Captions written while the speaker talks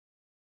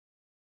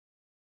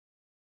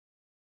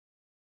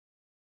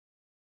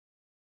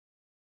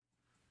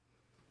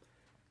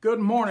Good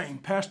morning,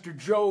 Pastor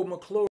Joe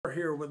McClure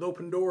here with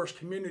Open Doors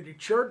Community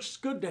Church. It's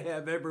good to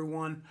have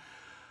everyone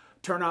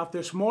turn out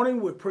this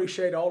morning. We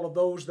appreciate all of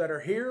those that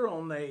are here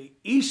on a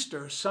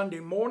Easter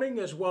Sunday morning,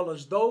 as well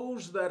as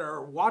those that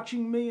are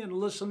watching me and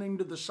listening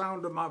to the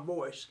sound of my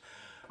voice.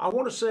 I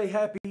want to say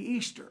Happy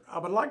Easter. I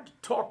would like to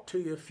talk to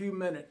you a few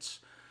minutes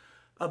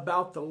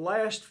about the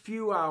last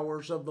few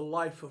hours of the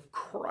life of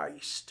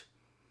Christ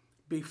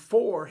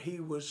before he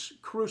was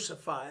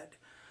crucified.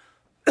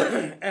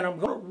 And I'm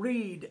going to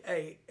read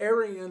an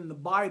area in the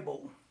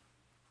Bible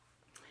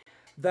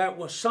that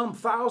was some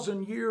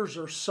 1,000 years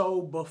or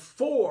so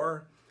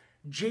before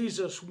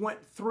Jesus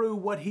went through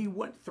what he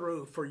went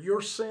through for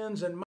your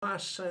sins and my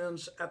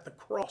sins at the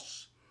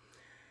cross.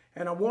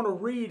 And I want to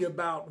read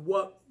about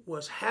what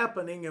was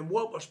happening and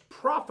what was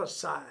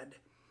prophesied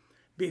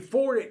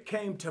before it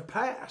came to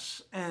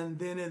pass. And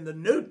then in the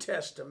New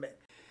Testament,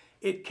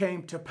 it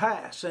came to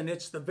pass. And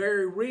it's the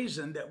very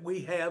reason that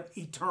we have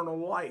eternal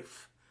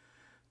life,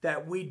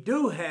 that we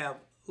do have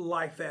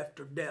life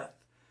after death,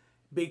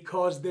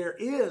 because there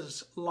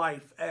is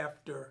life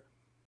after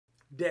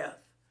death.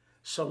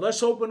 So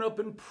let's open up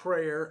in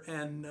prayer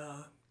and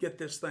get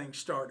this thing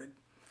started.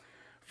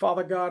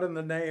 Father God, in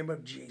the name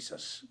of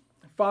Jesus.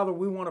 Father,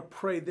 we want to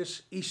pray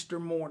this Easter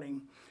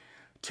morning.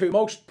 To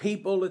most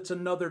people, it's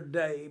another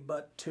day,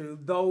 but to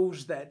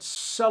those that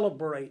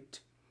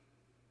celebrate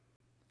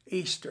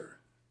Easter,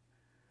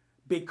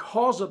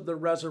 because of the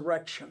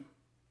resurrection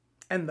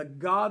and the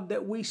God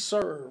that we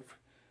serve,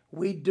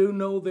 we do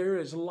know there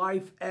is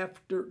life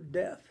after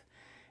death.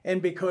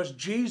 And because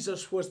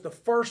Jesus was the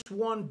first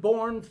one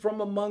born from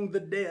among the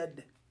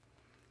dead,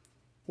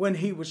 when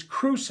he was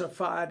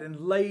crucified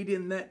and laid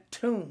in that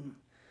tomb,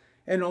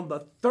 and on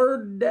the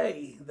third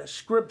day, the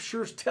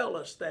scriptures tell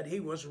us that he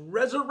was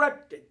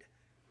resurrected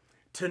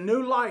to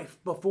new life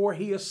before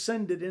he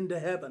ascended into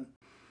heaven.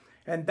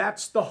 And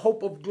that's the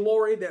hope of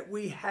glory that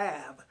we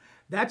have.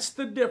 That's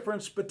the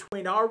difference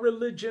between our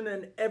religion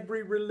and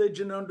every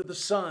religion under the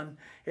sun,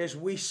 is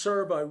we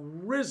serve a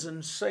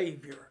risen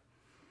Savior.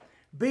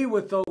 Be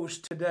with those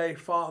today,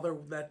 Father,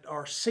 that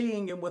are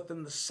seeing and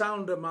within the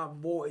sound of my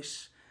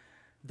voice,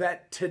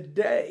 that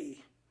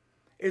today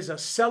is a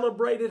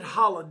celebrated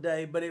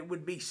holiday, but it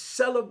would be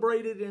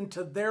celebrated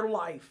into their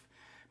life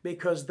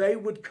because they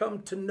would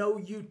come to know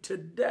you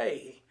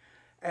today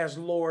as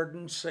Lord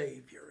and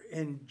Savior.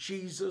 In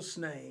Jesus'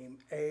 name,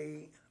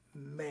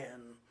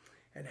 amen.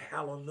 And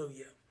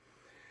hallelujah.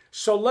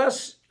 So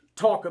let's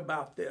talk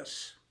about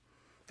this.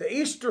 The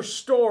Easter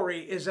story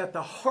is at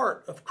the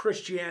heart of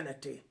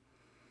Christianity.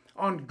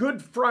 On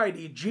Good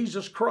Friday,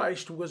 Jesus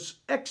Christ was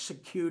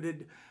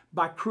executed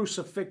by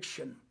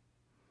crucifixion.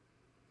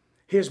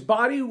 His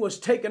body was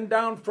taken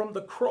down from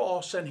the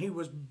cross and he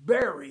was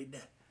buried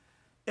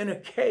in a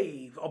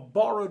cave, a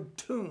borrowed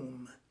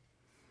tomb.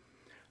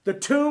 The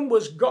tomb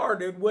was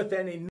guarded with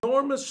an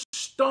enormous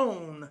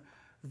stone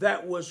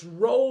that was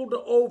rolled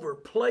over,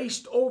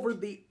 placed over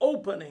the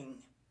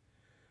opening,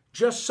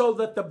 just so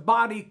that the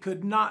body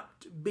could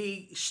not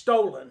be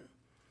stolen.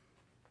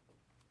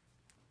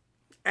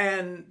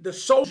 And the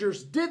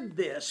soldiers did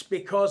this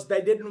because they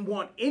didn't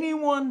want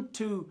anyone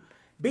to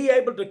be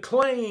able to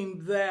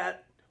claim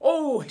that,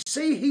 oh,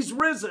 see, he's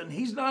risen,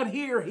 he's not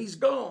here, he's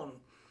gone.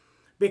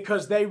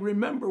 Because they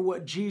remember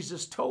what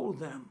Jesus told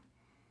them,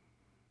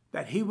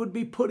 that he would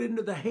be put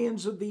into the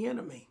hands of the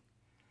enemy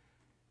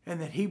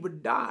and that he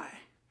would die.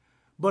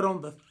 But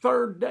on the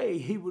third day,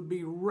 he would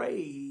be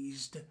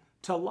raised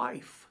to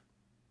life.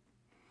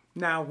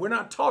 Now, we're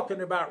not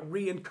talking about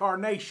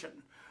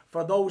reincarnation.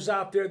 For those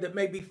out there that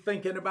may be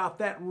thinking about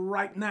that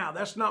right now,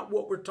 that's not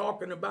what we're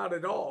talking about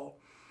at all.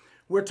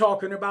 We're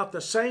talking about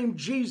the same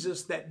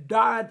Jesus that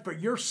died for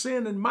your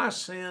sin and my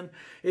sin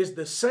is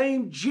the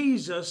same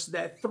Jesus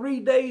that 3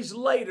 days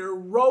later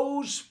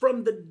rose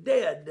from the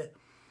dead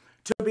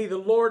to be the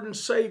Lord and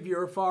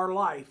Savior of our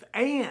life.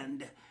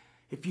 And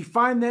if you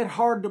find that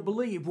hard to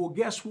believe, well,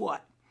 guess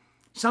what?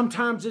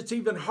 Sometimes it's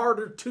even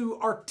harder to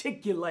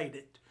articulate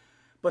it.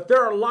 But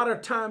there are a lot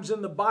of times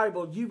in the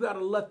Bible, you've got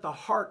to let the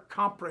heart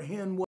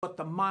comprehend what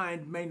the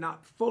mind may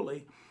not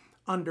fully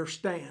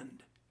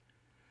understand.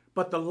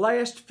 But the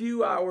last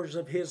few hours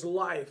of his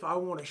life, I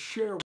want to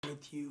share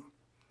with you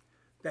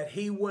that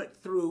he went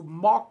through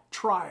mock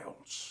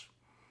trials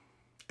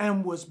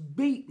and was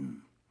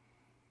beaten,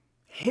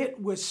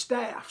 hit with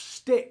staffs,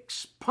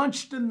 sticks,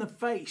 punched in the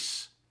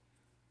face,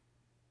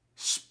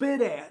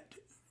 spit at,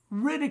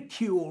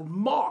 ridiculed,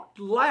 mocked,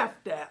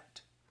 laughed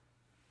at.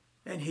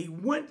 And he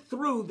went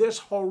through this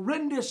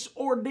horrendous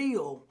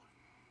ordeal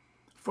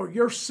for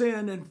your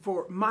sin and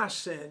for my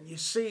sin. You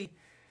see,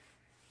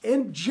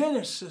 in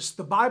Genesis,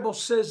 the Bible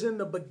says in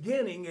the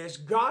beginning, as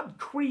God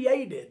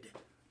created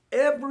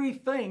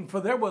everything,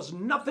 for there was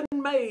nothing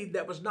made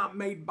that was not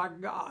made by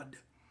God.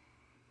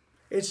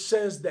 It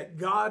says that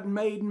God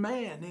made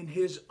man in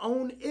his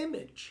own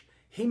image.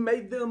 He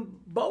made them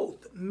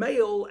both,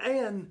 male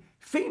and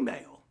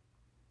female.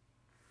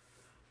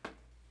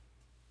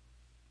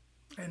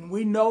 And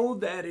we know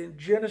that in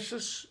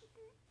Genesis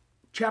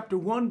chapter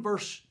 1,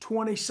 verse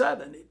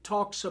 27, it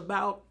talks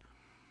about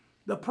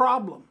The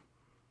problem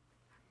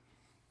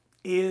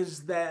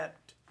is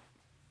that,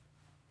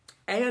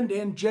 and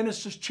in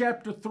Genesis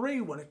chapter 3,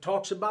 when it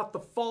talks about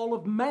the fall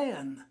of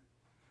man,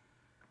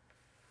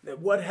 that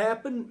what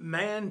happened?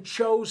 Man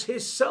chose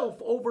himself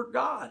over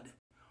God.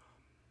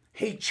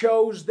 He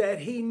chose that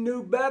he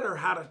knew better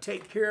how to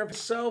take care of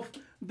himself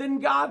than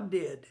God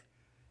did.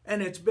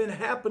 And it's been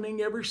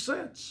happening ever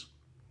since.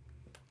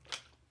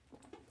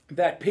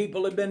 That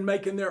people have been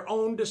making their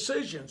own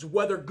decisions,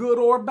 whether good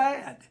or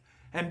bad,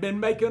 and been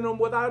making them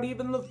without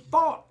even the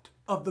thought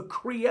of the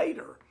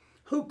Creator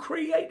who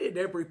created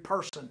every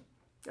person,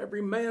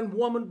 every man,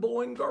 woman,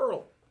 boy, and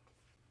girl.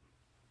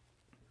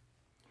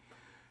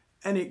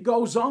 And it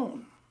goes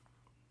on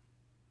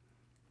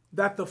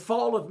that the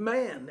fall of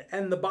man,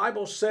 and the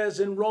Bible says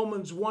in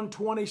Romans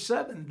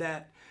 1:27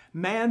 that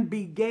man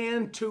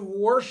began to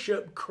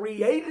worship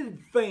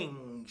created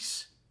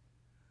things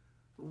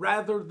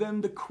rather than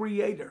the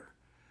Creator.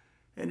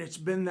 And it's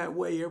been that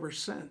way ever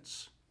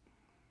since.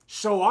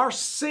 So our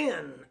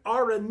sin,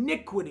 our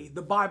iniquity,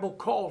 the Bible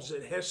calls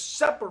it, has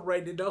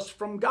separated us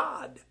from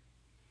God.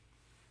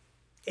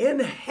 In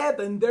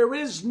heaven, there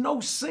is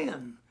no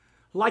sin,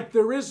 like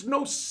there is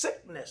no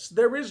sickness,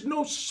 there is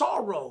no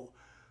sorrow,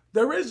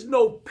 there is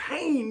no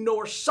pain,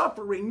 nor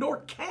suffering,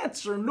 nor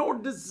cancer, nor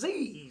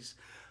disease.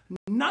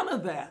 None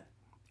of that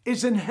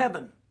is in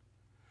heaven.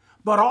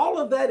 But all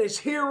of that is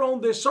here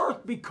on this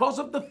earth because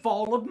of the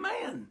fall of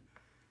man.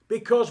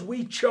 Because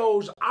we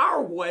chose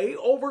our way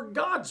over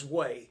God's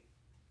way.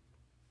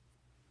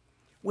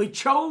 We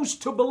chose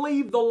to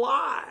believe the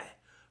lie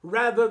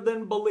rather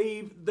than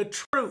believe the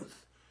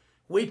truth.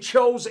 We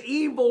chose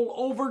evil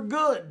over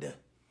good.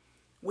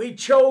 We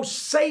chose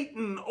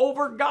Satan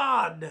over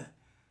God.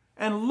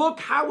 And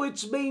look how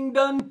it's being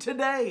done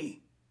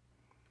today.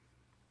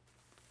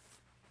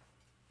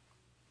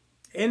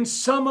 In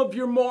some of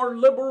your more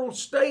liberal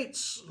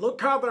states,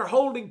 look how they're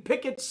holding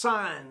picket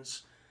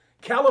signs.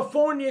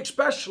 California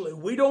especially.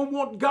 We don't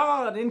want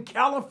God in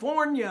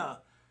California.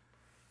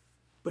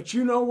 But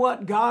you know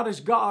what? God is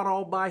God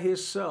all by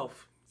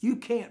himself. You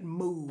can't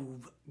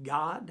move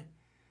God.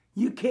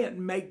 You can't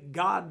make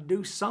God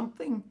do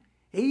something.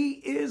 He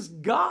is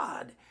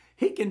God.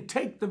 He can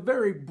take the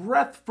very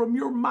breath from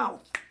your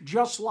mouth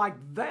just like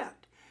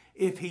that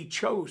if he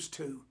chose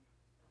to.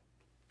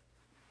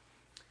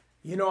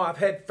 You know, I've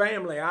had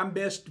family. I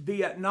missed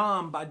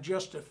Vietnam by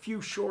just a few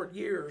short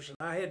years. And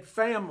I had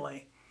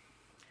family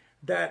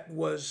that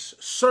was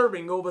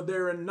serving over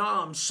there in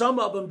Nam. Some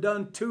of them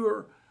done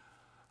two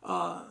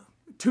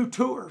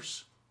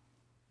tours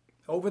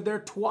over there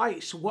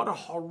twice. What a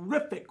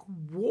horrific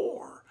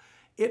war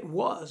it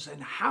was,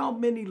 and how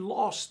many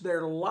lost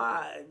their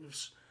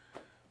lives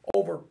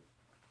over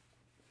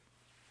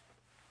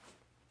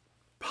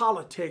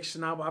politics.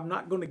 And I'm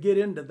not going to get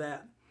into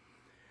that.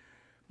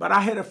 But I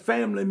had a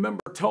family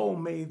member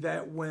told me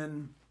that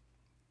when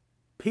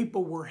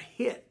people were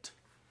hit,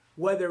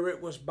 whether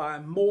it was by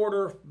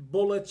mortar,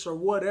 bullets, or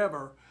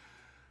whatever,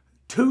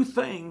 two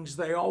things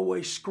they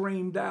always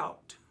screamed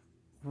out.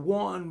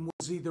 One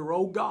was either,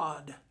 "Oh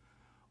God,"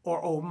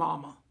 or "Oh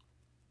Mama."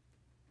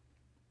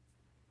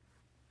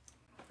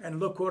 And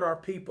look what our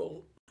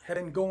people have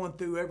been going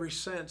through ever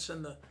since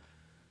in the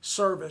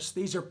service.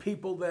 These are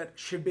people that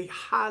should be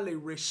highly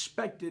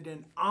respected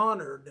and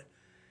honored,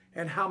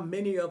 and how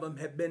many of them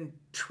have been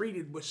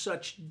treated with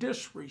such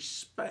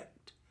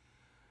disrespect.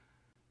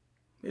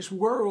 This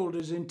world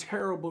is in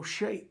terrible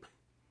shape.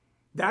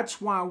 That's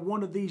why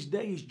one of these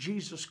days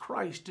Jesus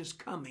Christ is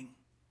coming.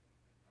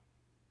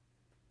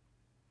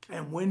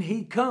 And when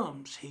he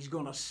comes, he's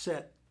going to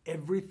set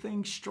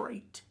everything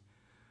straight.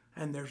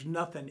 And there's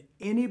nothing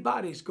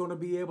anybody's going to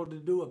be able to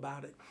do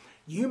about it.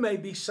 You may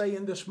be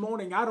saying this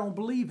morning, "I don't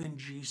believe in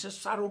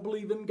Jesus. I don't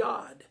believe in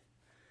God."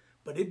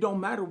 But it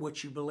don't matter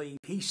what you believe.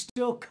 He's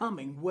still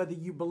coming, whether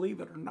you believe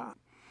it or not.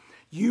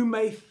 You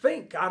may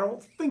think, "I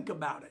don't think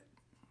about it."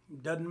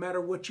 It doesn't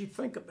matter what you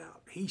think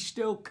about. He's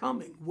still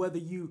coming, whether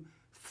you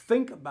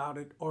think about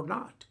it or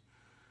not.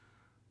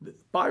 The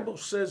Bible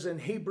says in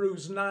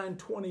Hebrews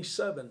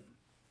 9:27,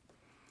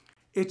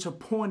 it's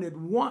appointed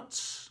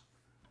once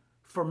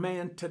for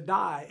man to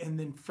die and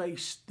then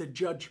face the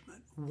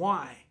judgment.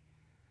 Why?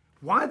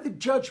 Why the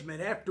judgment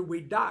after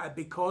we die?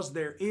 Because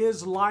there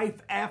is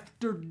life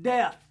after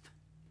death.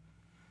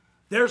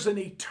 There's an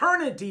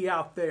eternity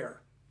out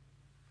there.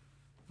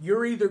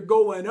 You're either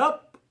going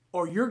up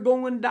or you're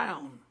going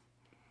down.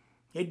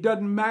 It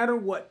doesn't matter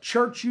what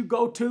church you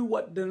go to,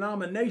 what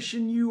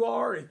denomination you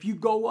are. If you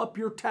go up,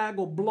 your tag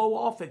will blow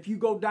off. If you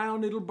go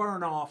down, it'll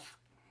burn off.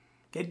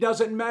 It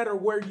doesn't matter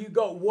where you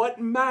go.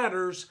 What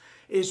matters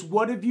is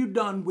what have you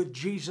done with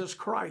Jesus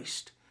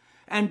Christ.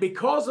 And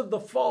because of the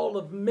fall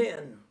of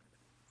men,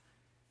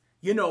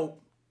 you know,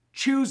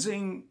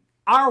 choosing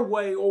our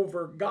way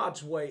over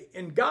God's way.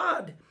 And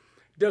God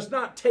does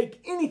not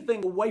take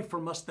anything away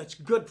from us that's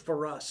good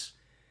for us.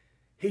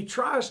 He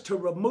tries to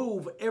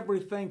remove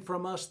everything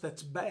from us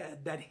that's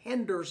bad, that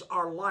hinders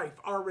our life,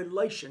 our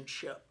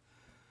relationship,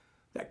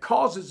 that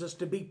causes us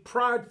to be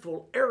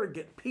prideful,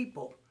 arrogant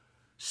people,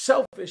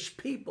 selfish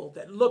people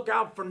that look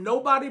out for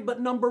nobody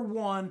but number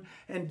one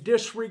and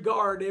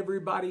disregard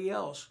everybody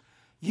else.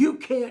 You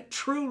can't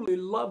truly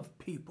love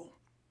people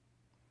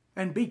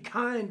and be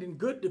kind and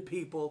good to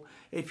people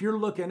if you're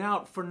looking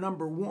out for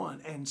number one.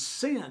 And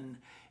sin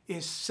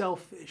is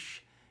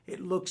selfish. It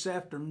looks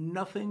after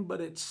nothing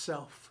but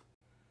itself.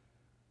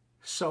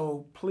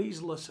 So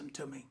please listen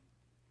to me.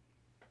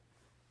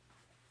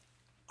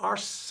 Our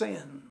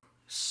sin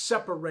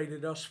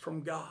separated us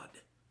from God.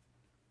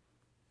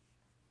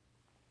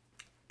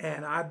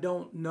 And I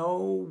don't know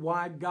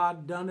why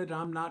God done it.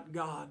 I'm not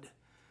God.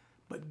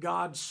 But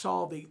God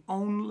saw the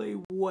only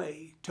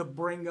way to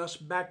bring us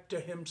back to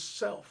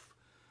himself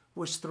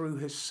was through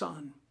his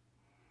Son.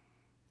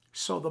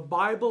 So the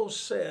Bible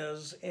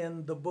says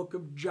in the book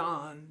of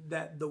John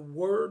that the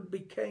Word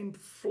became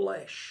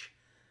flesh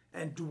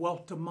and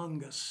dwelt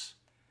among us.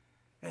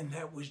 And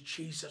that was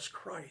Jesus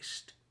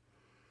Christ,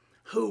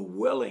 who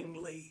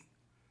willingly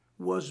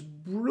was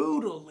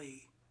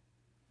brutally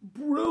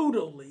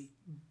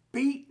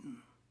beaten,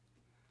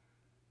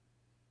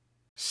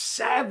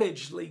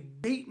 savagely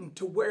beaten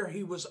to where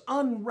he was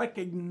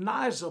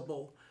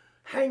unrecognizable,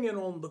 hanging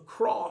on the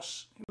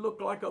cross. He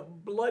looked like a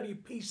bloody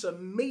piece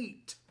of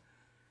meat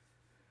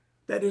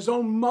that his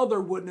own mother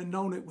wouldn't have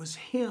known it was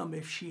him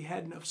if she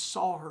hadn't have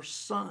saw her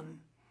son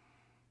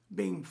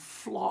being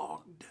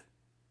flogged.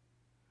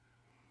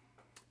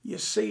 You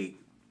see,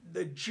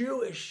 the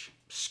Jewish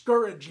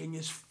scourging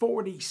is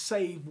 40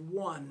 save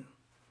 1.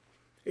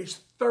 It's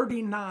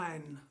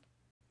 39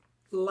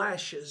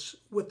 lashes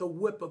with a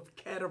whip of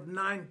cat of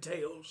nine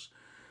tails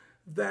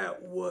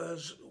that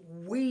was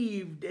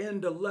weaved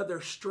into leather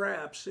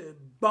straps and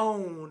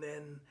bone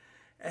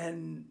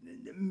and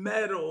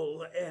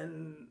metal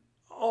and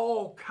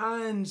all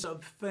kinds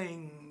of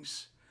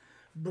things,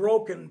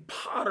 broken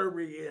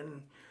pottery,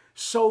 and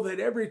so that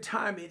every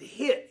time it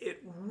hit,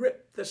 it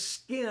ripped the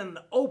skin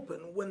open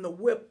when the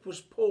whip was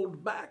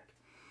pulled back.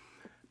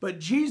 But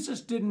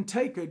Jesus didn't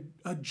take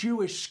a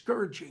Jewish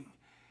scourging.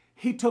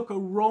 He took a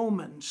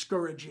Roman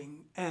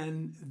scourging,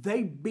 and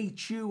they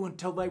beat you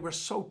until they were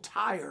so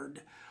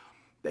tired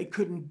they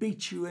couldn't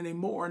beat you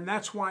anymore. And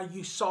that's why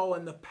you saw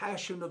in the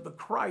Passion of the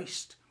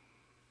Christ,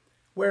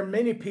 where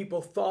many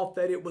people thought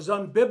that it was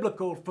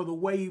unbiblical for the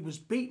way he was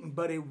beaten,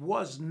 but it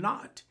was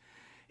not.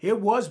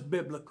 It was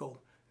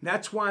biblical. And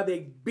that's why they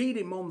beat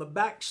him on the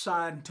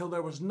backside until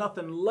there was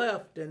nothing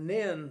left, and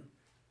then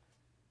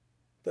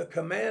the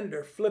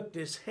commander flipped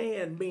his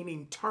hand,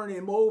 meaning turn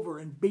him over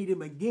and beat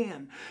him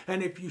again.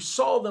 And if you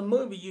saw the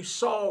movie, you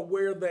saw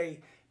where they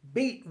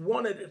beat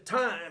one at a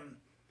time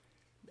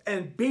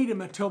and beat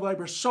him until they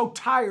were so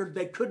tired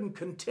they couldn't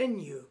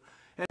continue.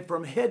 And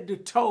from head to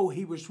toe,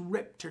 he was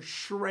ripped to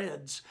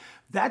shreds.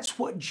 That's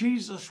what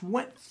Jesus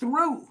went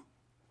through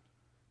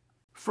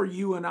for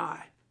you and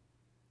I.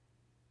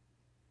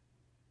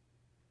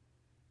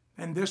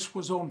 And this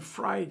was on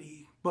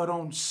Friday, but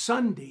on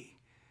Sunday,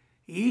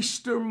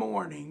 Easter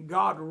morning,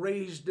 God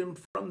raised him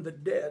from the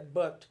dead.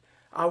 But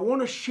I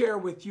want to share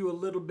with you a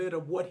little bit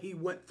of what he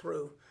went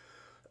through.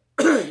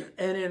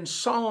 And in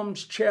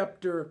Psalms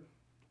chapter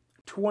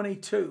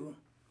 22,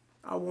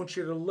 I want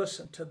you to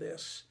listen to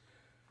this.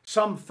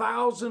 Some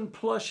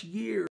 1,000+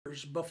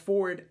 years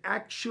before it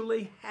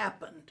actually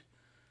happened,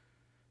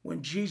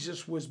 when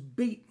Jesus was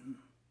beaten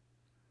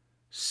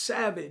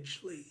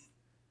savagely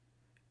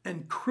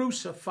and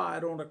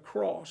crucified on a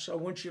cross, I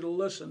want you to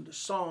listen to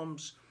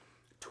Psalms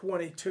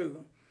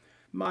 22.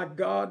 My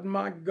God,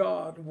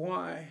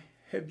 why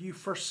have you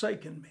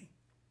forsaken me?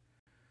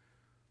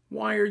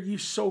 Why are you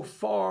so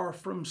far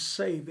from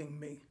saving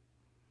me?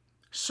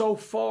 So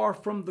far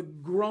from the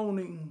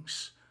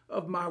groanings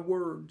of my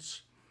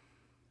words.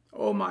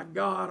 Oh my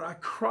God, I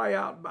cry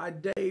out by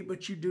day,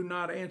 but you do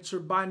not answer.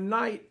 By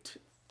night,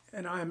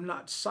 and I am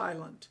not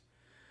silent.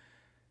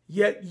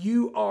 Yet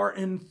you are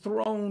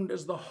enthroned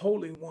as the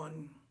Holy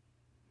One.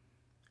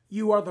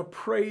 You are the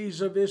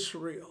praise of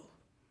Israel.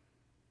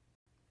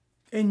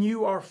 In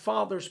you our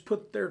fathers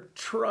put their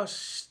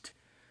trust.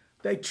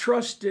 They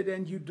trusted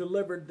and you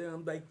delivered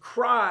them. They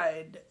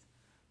cried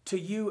to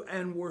you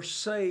and were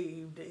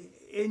saved.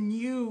 In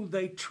you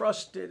they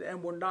trusted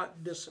and were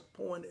not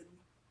disappointed.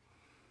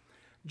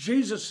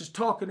 Jesus is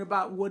talking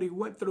about what he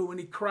went through when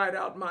he cried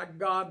out, my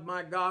God,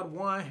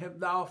 why have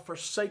thou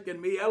forsaken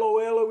me?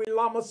 Eloi, Eloi,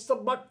 lama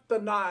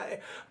sabachthani.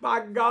 My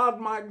God,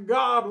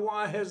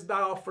 why hast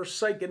thou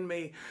forsaken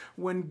me?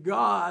 When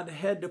God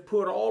had to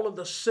put all of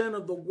the sin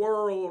of the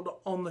world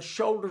on the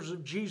shoulders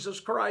of Jesus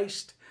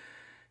Christ,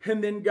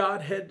 and then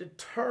God had to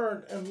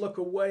turn and look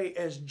away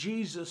as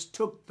Jesus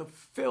took the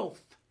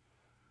filth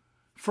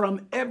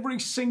from every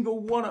single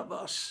one of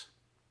us.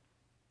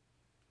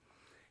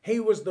 He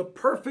was the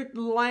perfect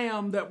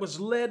lamb that was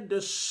led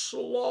to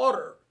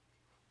slaughter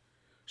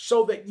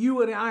so that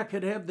you and I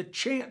could have the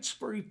chance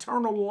for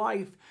eternal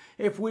life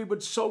if we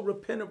would so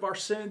repent of our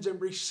sins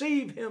and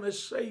receive him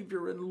as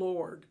Savior and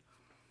Lord.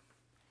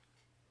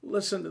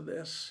 Listen to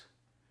this.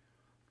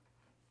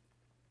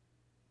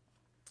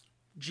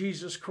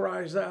 Jesus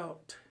cries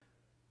out,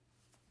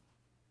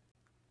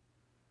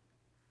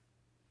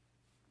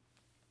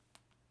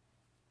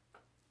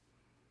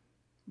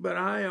 But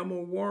I am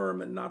a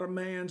worm and not a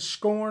man,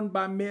 scorned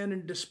by men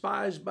and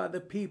despised by the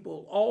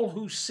people. All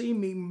who see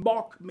me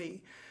mock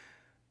me.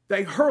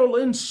 They hurl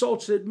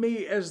insults at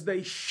me as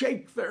they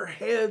shake their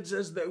heads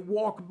as they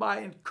walk by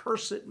and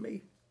curse at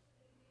me.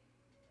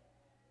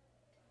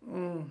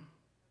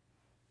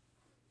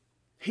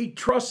 He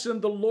trusts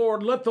in the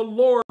Lord. Let the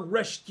Lord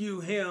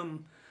rescue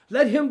him.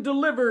 Let him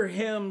deliver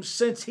him,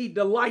 since he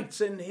delights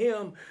in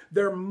him.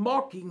 They're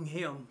mocking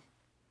him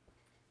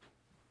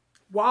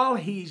while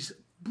he's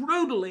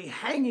brutally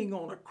hanging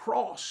on a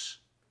cross,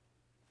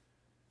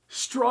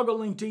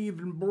 struggling to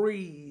even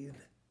breathe.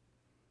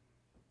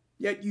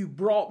 Yet you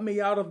brought me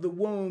out of the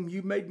womb.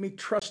 You made me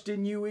trust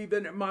in you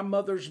even at my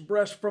mother's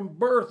breast. From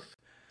birth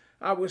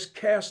I was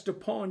cast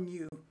upon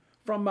you.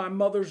 From my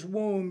mother's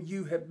womb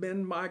you have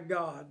been my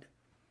God.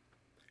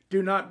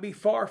 Do not be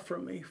far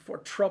from me, for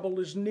trouble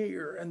is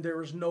near, and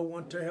there is no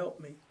one to help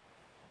me.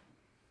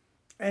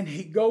 And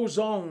he goes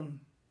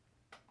on,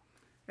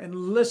 and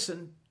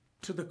listen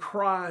to the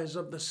cries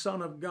of the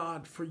Son of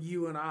God for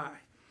you and I.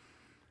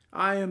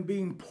 I am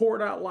being poured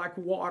out like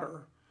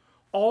water.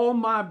 All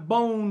my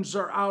bones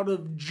are out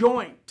of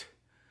joint.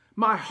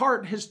 My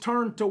heart has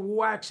turned to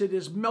wax. It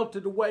has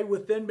melted away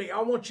within me.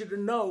 I want you to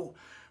know,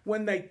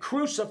 when they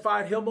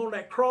crucified him on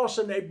that cross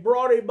and they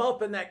brought him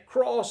up, and that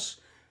cross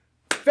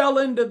fell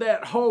into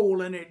that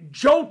hole and it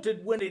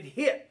jolted when it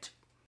hit,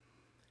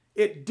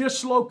 it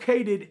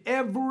dislocated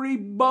every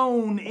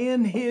bone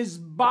in his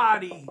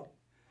body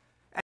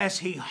as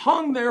he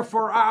hung there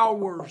for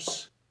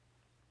hours.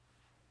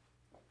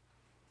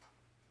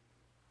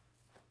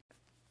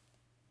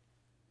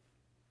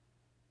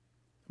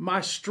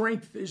 My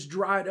strength is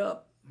dried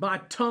up. My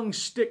tongue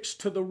sticks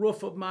to the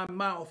roof of my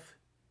mouth.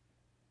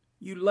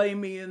 You lay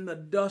me in the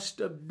dust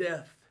of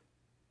death.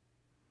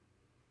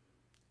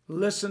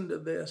 Listen to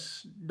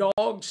this.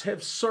 Dogs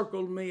have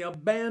circled me. A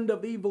band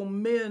of evil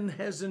men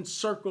has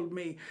encircled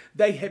me.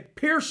 They have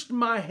pierced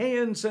my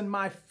hands and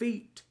my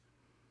feet.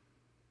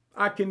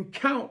 I can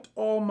count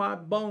all my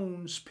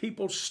bones.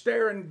 People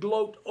stare and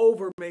gloat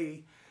over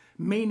me,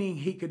 meaning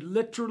he could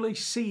literally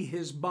see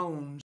his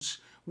bones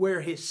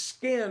where his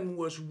skin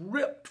was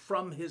ripped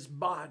from his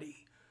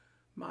body.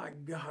 My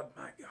God,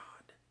 my God.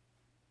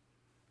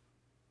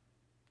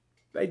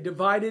 They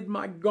divided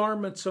my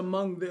garments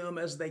among them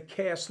as they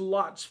cast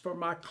lots for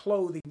my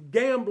clothing,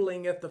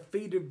 gambling at the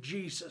feet of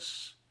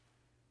Jesus.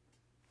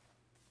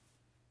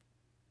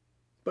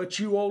 But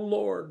you, O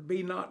Lord,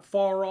 be not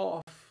far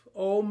off.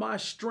 O my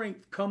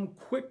strength, come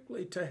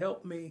quickly to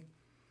help me.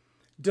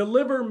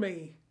 Deliver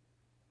me.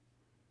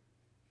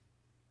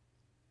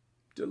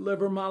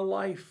 Deliver my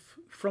life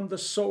from the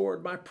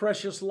sword, my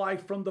precious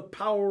life from the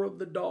power of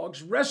the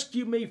dogs.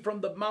 Rescue me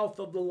from the mouth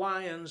of the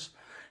lions.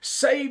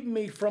 Save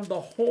me from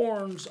the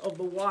horns of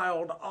the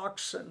wild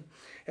oxen.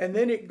 And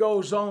then it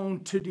goes on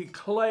to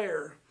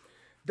declare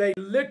they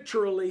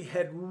literally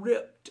had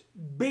ripped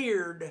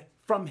beard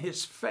from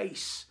his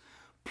face,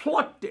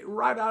 plucked it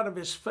right out of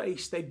his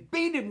face. They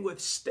beat him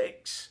with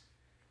sticks.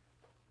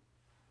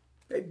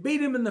 They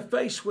beat him in the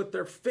face with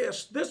their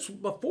fists. This was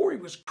before he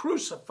was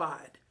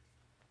crucified.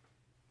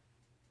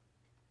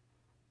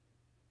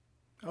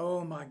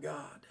 Oh my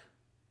God.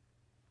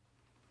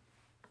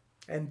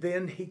 And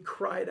then he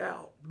cried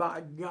out,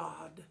 by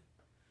God,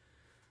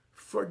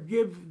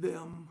 forgive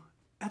them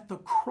at the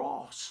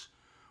cross.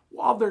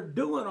 While they're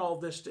doing all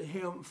this to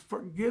him,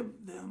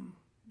 forgive them,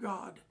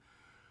 God,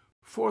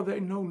 for they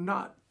know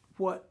not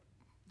what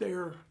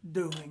they're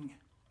doing.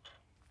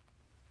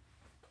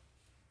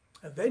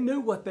 They knew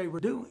what they were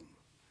doing.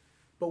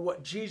 But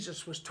what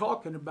Jesus was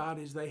talking about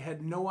is they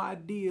had no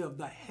idea of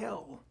the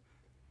hell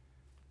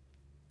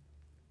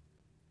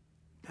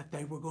that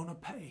they were going to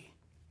pay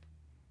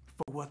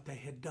for what they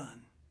had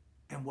done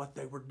and what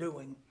they were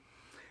doing.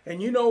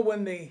 And you know,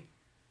 when the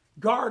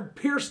guard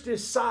pierced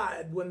his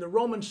side, when the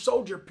Roman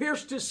soldier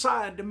pierced his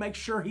side to make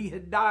sure he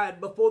had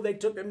died before they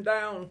took him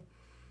down,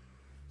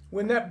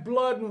 when that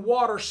blood and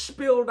water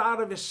spilled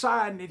out of his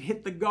side and it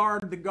hit the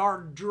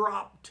guard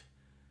dropped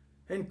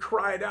and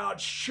cried out,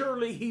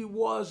 surely he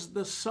was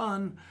the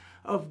Son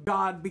of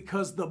God,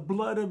 because the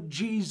blood of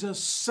Jesus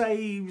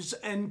saves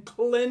and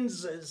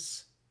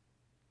cleanses.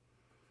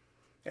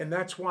 And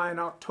that's why on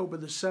October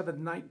the 7th,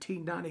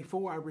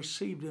 1994, I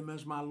received him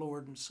as my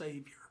Lord and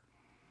Savior.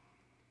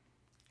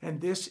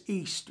 And this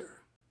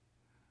Easter,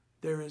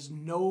 there is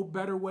no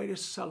better way to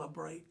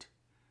celebrate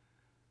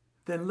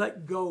than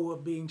let go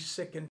of being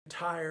sick and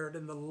tired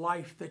in the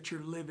life that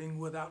you're living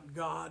without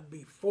God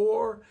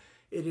before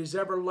it is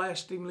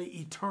everlastingly,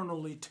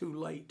 eternally too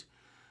late.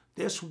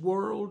 This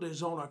world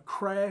is on a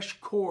crash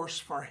course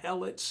for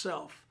hell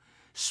itself,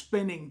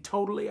 spinning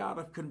totally out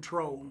of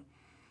control.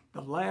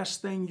 The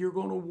last thing you're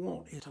going to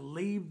want is to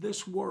leave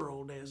this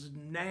world, as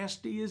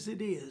nasty as it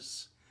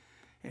is,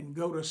 and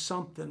go to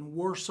something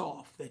worse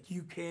off that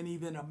you can't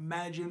even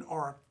imagine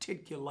or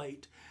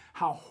articulate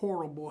how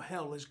horrible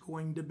hell is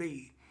going to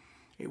be.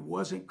 It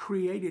wasn't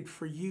created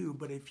for you,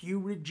 but if you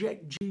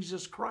reject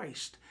Jesus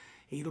Christ,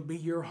 it'll be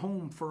your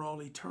home for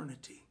all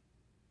eternity.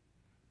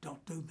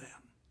 Don't do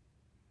that.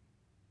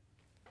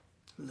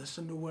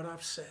 Listen to what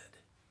I've said.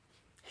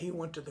 He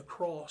went to the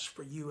cross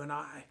for you and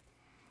I,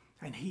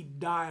 and he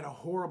died a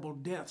horrible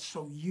death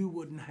so you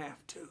wouldn't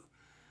have to.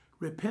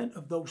 Repent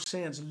of those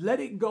sins.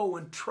 Let it go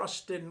and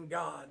trust in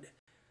God.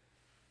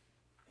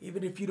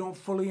 Even if you don't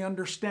fully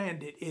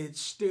understand it, it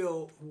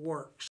still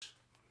works.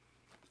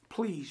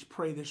 Please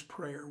pray this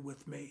prayer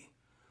with me.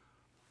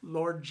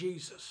 Lord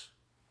Jesus,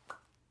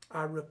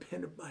 I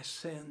repent of my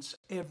sins,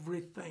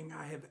 everything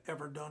I have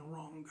ever done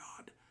wrong,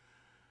 God.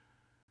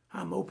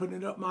 I'm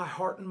opening up my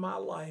heart and my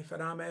life,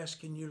 and I'm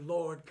asking you,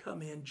 Lord,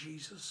 come in,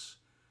 Jesus.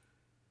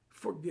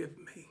 Forgive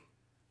me.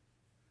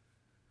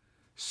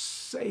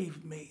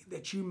 Save me,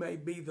 that you may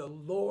be the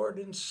Lord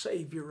and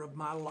Savior of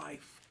my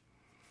life.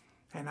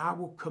 And I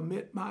will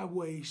commit my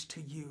ways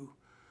to you.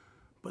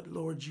 But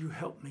Lord, you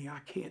help me. I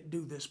can't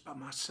do this by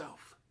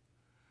myself.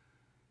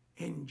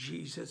 In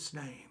Jesus'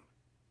 name,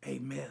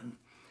 amen.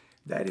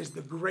 That is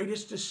the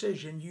greatest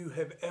decision you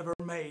have ever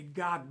made.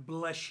 God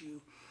bless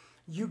you.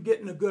 You get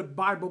in a good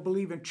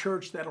Bible-believing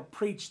church that'll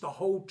preach the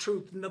whole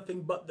truth,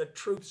 nothing but the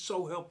truth,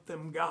 so help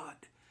them God.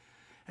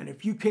 And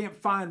if you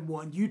can't find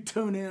one, you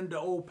tune in to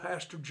old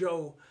Pastor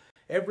Joe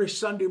every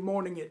Sunday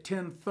morning at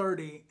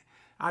 10:30.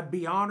 I'd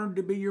be honored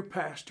to be your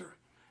pastor,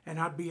 and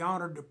I'd be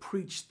honored to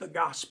preach the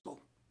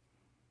gospel.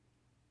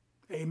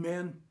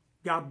 Amen.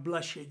 God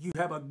bless you. You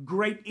have a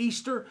great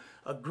Easter,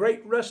 a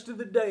great rest of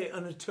the day,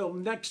 and until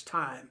next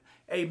time,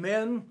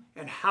 amen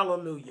and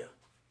hallelujah.